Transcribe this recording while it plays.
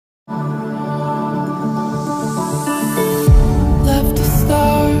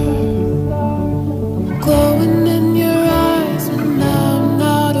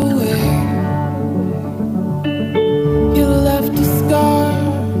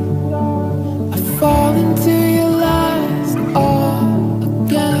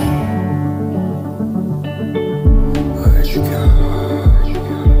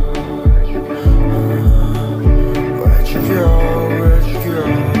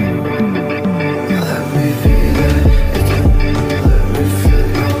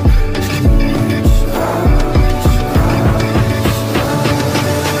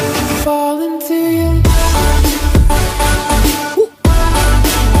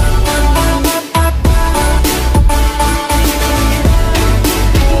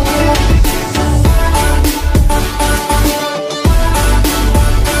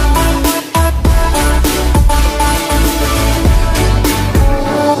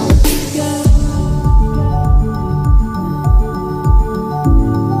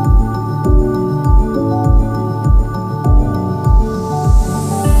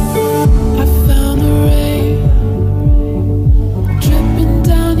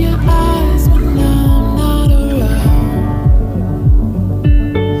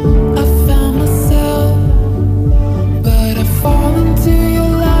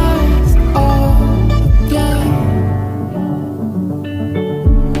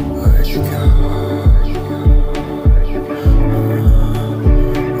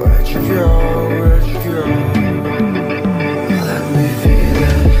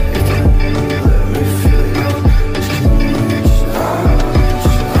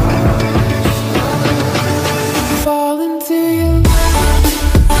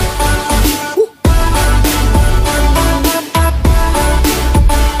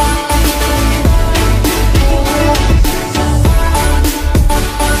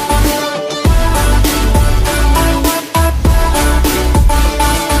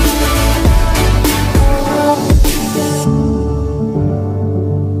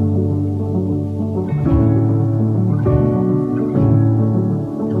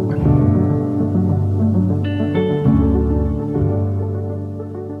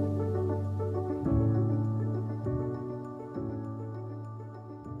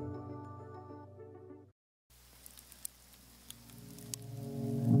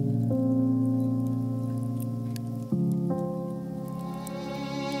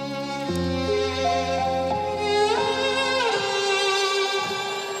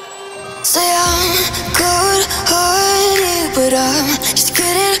but I'm just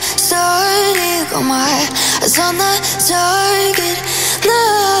getting started. Got my eyes on the target. No,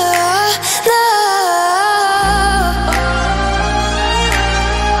 no.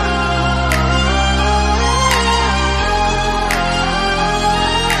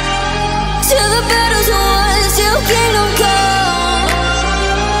 Till the battle's won, till kingdom come.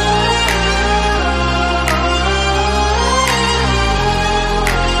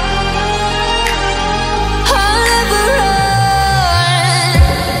 I'll never run.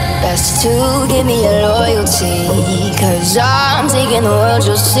 Best to give me your loyalty, 'cause I'm taking the world,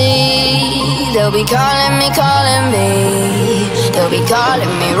 you'll see. They'll be calling me, calling me. They'll be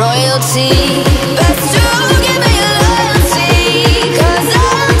calling me royalty. Best to give me your loyalty, 'cause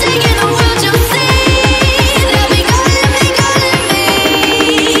I'm taking the world, you'll see. They'll be calling me, calling me.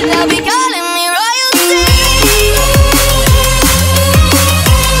 They'll be calling me royalty.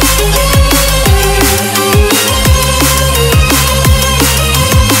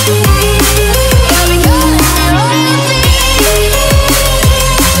 They'll be calling me royalty.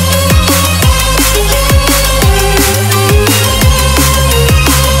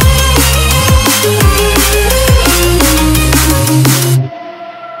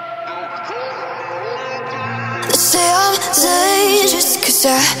 They say I'm dangerous 'cause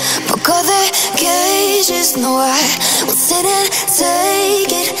I broke all their cages. No, I won't sit and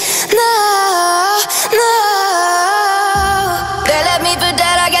take it. No, no. They left me for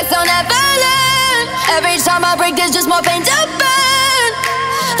dead, I guess I'll never learn. Every time I break, there's just more pain to burn.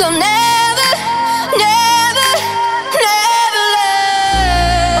 They'll never, never, never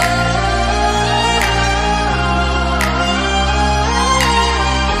learn.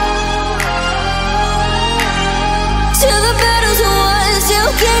 Till the battle's won, till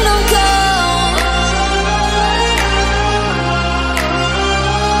kingdom come.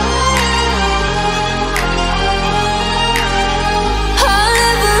 I'll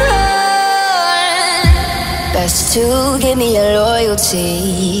never run. Best to give me your loyalty,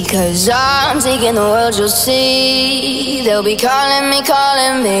 'cause I'm taking the world, you'll see. They'll be calling me,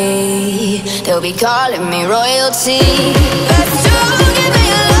 calling me. They'll be calling me royalty. Best to give me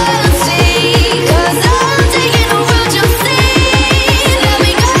your loyalty, 'cause I'm taking the world, you'll see. They'll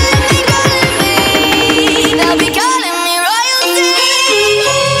be calling me, calling me. They'll be calling me royalty.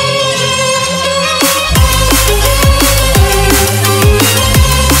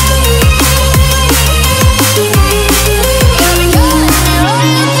 They'll be calling me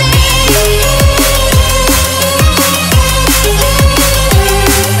royalty.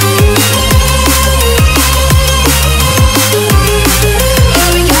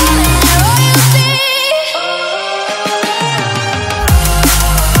 They'll be calling me royalty.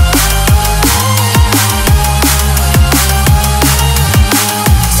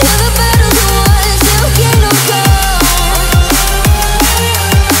 Till the battle's won, till kingdom come.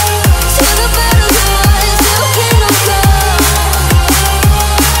 Till the battle's won, till kingdom come.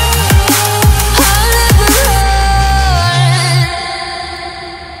 I'll never run.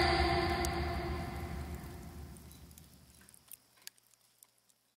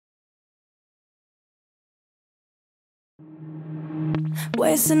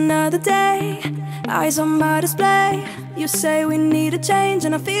 Waste another day, eyes on my display. You say we need a change,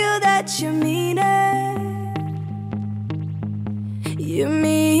 and I feel that you mean it. You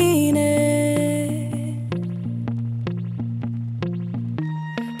mean it.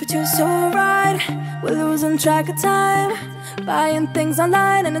 But you're so right, we're losing track of time. Buying things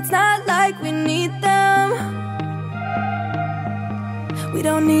online, and it's not like we need them. We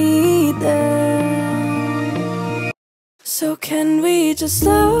don't need them. So can we just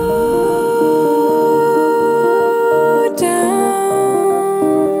slow down?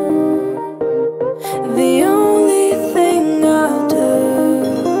 The only thing I'll do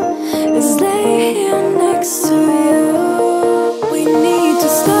is lay here next to you. We need to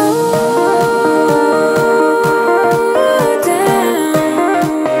slow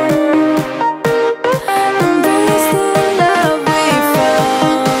down. Embrace the love we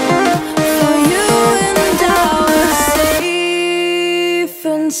found. For you and I, we're safe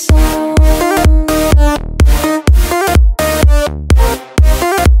and sound.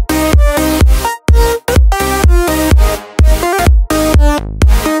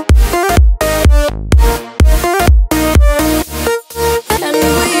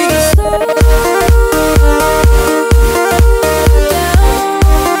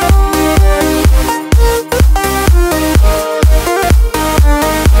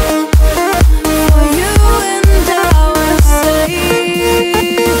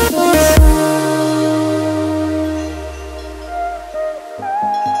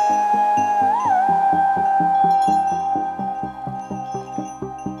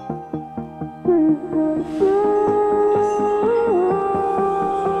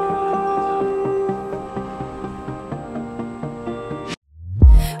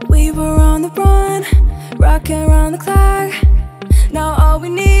 We were on the run, rocking around the clock. Now all we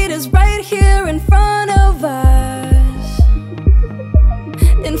need is right here in front of us.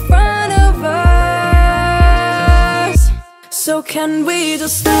 In front of us. So can we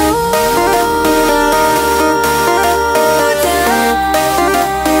just slow down?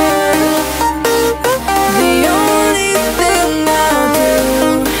 The only thing I'll do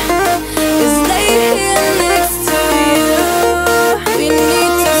is lay here next to you. We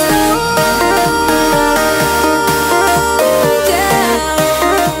need to slow down.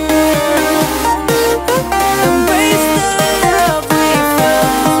 Embrace the love we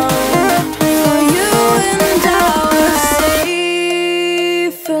found. For you and I are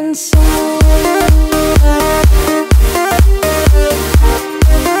safe and sound.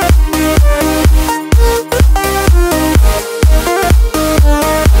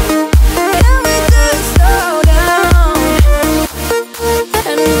 Can we just slow down?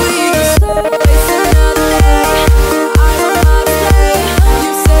 And we just slow waste another day. I don't know how to say.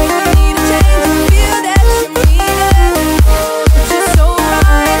 You say we need a change and feel that you need it. But you're so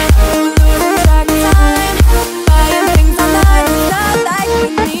right, we're losing track of time. Buying things online, it's not like we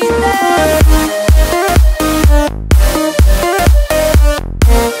need them.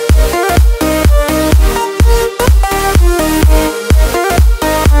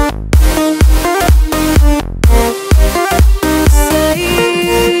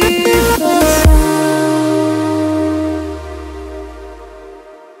 Safe and sound.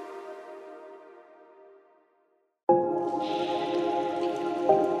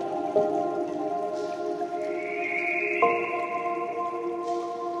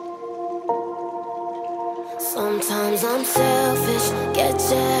 Sometimes I'm selfish, get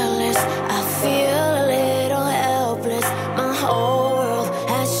jealous.